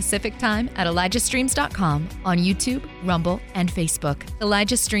 a.m. Pacific Time at ElijahStreams.com on YouTube, Rumble, and Facebook.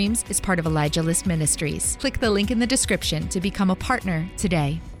 Elijah Streams is part of Elijah List Ministries. Click the link in the description to become a partner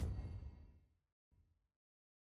today.